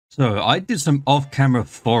So I did some off-camera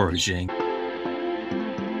foraging.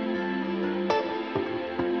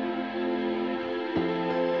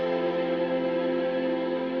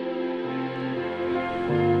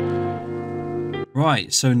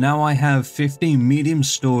 Right, so now I have 15 medium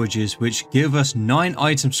storages which give us 9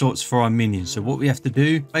 item slots for our minions. So what we have to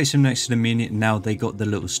do, place them next to the minion. Now they got the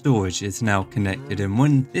little storage, it's now connected, and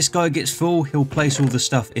when this guy gets full, he'll place all the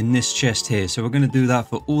stuff in this chest here. So we're going to do that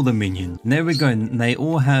for all the minions. And there we go, and they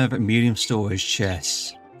all have medium storage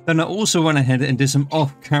chests. Then I also went ahead and did some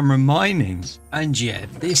off-camera mining. And yeah,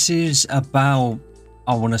 this is about,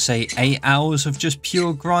 I want to say 8 hours of just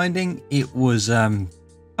pure grinding. It was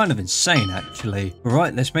kind of insane actually. All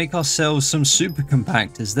right, let's make ourselves some super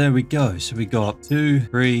compactors. There we go. So we got 2,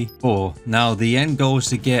 3, 4. Now the end goal is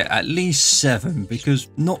to get at least 7, because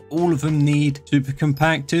not all of them need super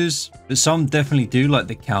compactors, but some definitely do, like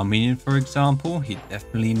the cow minion for example. He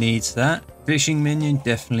definitely needs that. Fishing minion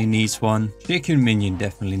definitely needs one. Chicken minion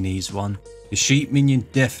definitely needs one. The sheep minion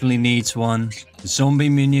definitely needs one. The zombie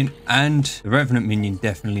minion and the revenant minion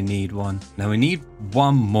definitely need one. Now we need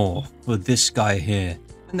one more for this guy here.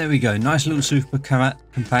 And there we go, nice little super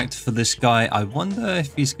compactor for this guy. I wonder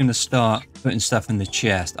if he's going to start putting stuff in the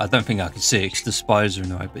chest. I don't think I can see it because the spiders are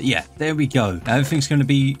annoying. But yeah, there we go. Everything's going to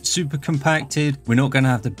be super compacted. We're not going to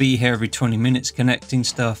have to be here every 20 minutes connecting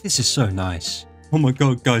stuff. This is so nice. Oh my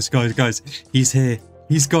god, guys. He's here.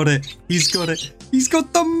 He's got it. He's got it. He's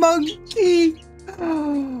got the monkey.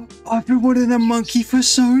 Oh, I've been wanting a monkey for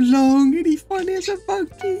so long, and he finally has a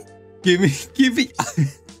monkey. Give me.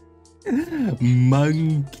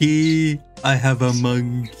 Monkey. I have a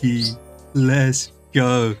monkey. Let's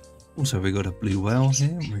go. Also, we got a blue whale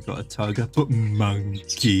here. We got a tiger, but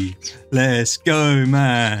monkey. Let's go,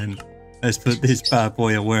 man. Let's put this bad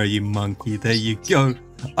boy. Where are you, monkey? There you go.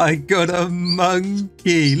 I got a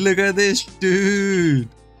monkey. Look at this dude.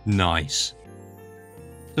 Nice.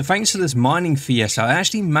 So thanks to this mining fiesta, I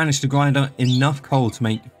actually managed to grind out enough coal to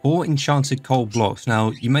make 4 enchanted coal blocks.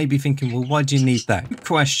 Now, you may be thinking, well, why do you need that? Good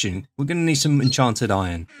question. We're going to need some enchanted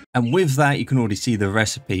iron. And with that, you can already see the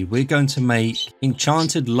recipe. We're going to make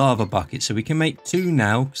enchanted lava buckets. So we can make 2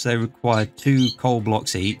 now because they require 2 coal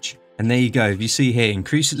blocks each. And there you go. If you see here,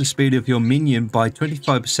 increases the speed of your minion by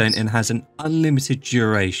 25% and has an unlimited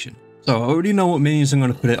duration. So I already know what minions I'm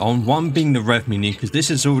going to put it on. One being the Rev minion, because this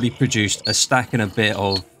has already produced a stack and a bit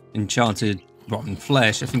of enchanted rotten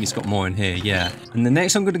flesh. I think it's got more in here, yeah. And the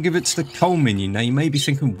next I'm going to give it to the coal minion. Now you may be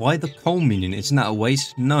thinking, why the coal minion? Isn't that a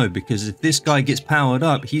waste? No, because if this guy gets powered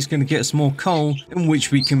up, he's going to get us more coal, in which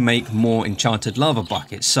we can make more enchanted lava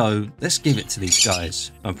buckets. So let's give it to these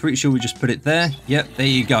guys. I'm pretty sure we just put it there. Yep, there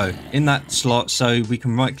you go, in that slot. So we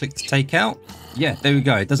can right click to take out. Yeah, there we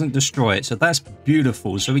go. It doesn't destroy it. So that's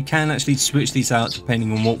beautiful. So we can actually switch these out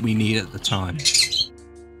depending on what we need at the time.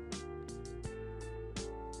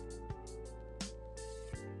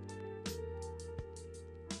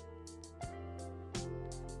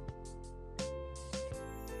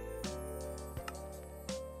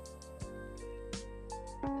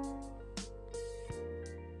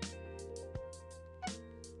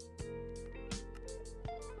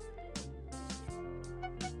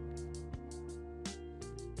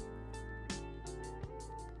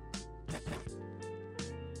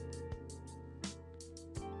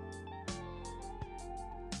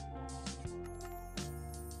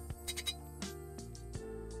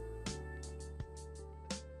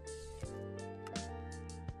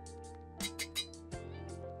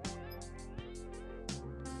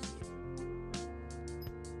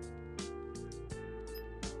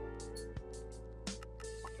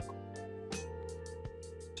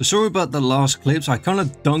 So sorry about the last clips. I kind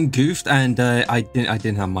of done goofed and I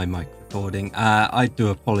didn't have my mic recording. I do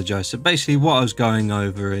apologize. So basically what I was going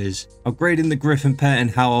over is upgrading the Griffin pet and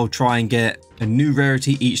how I'll try and get a new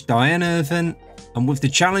rarity each Diana event. And with the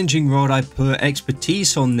challenging rod, I put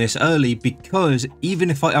expertise on this early because even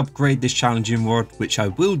if I upgrade this challenging rod, which I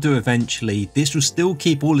will do eventually, this will still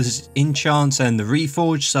keep all its enchants and the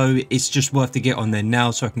reforge. So it's just worth to get on there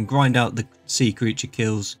now so I can grind out the sea creature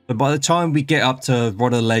kills. But by the time we get up to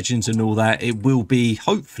Rod of Legends and all that, it will be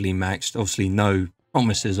hopefully maxed. Obviously no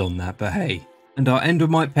promises on that, but hey. And our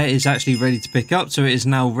Endermite pet is actually ready to pick up, so it is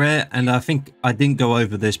now rare. And I think I didn't go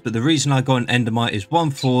over this, but the reason I got an Endermite is one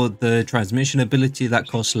for the transmission ability that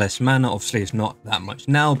costs less mana. Obviously it's not that much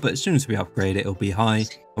now, but as soon as we upgrade it, it'll be high.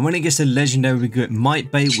 And when it gets to legendary, we get Mite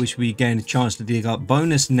Bait, which we gain a chance to dig up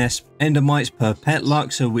bonus nest Endermites per pet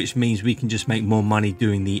luck, so which means we can just make more money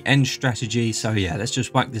doing the end strategy. So yeah, let's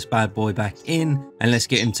just whack this bad boy back in and let's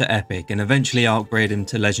get him to epic, and eventually I'll upgrade him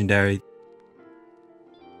to legendary.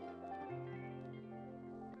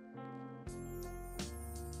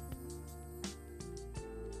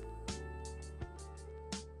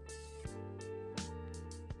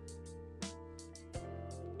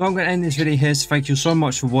 So I'm going to end this video here, so thank you so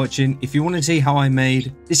much for watching. If you want to see how I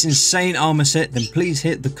made this insane armor set, then please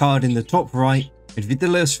hit the card in the top right. If you did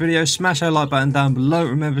like this video, smash that like button down below.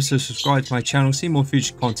 Remember to subscribe to my channel, see more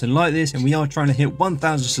future content like this, and we are trying to hit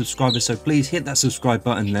 1,000 subscribers, so please hit that subscribe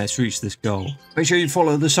button. Let's reach this goal. Make sure you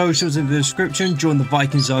follow the socials in the description, join the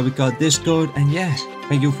Vikings Ivy Guard Discord, and yeah,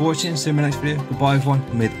 thank you for watching. See you in my next video. Goodbye everyone,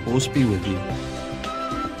 and may the force be with you.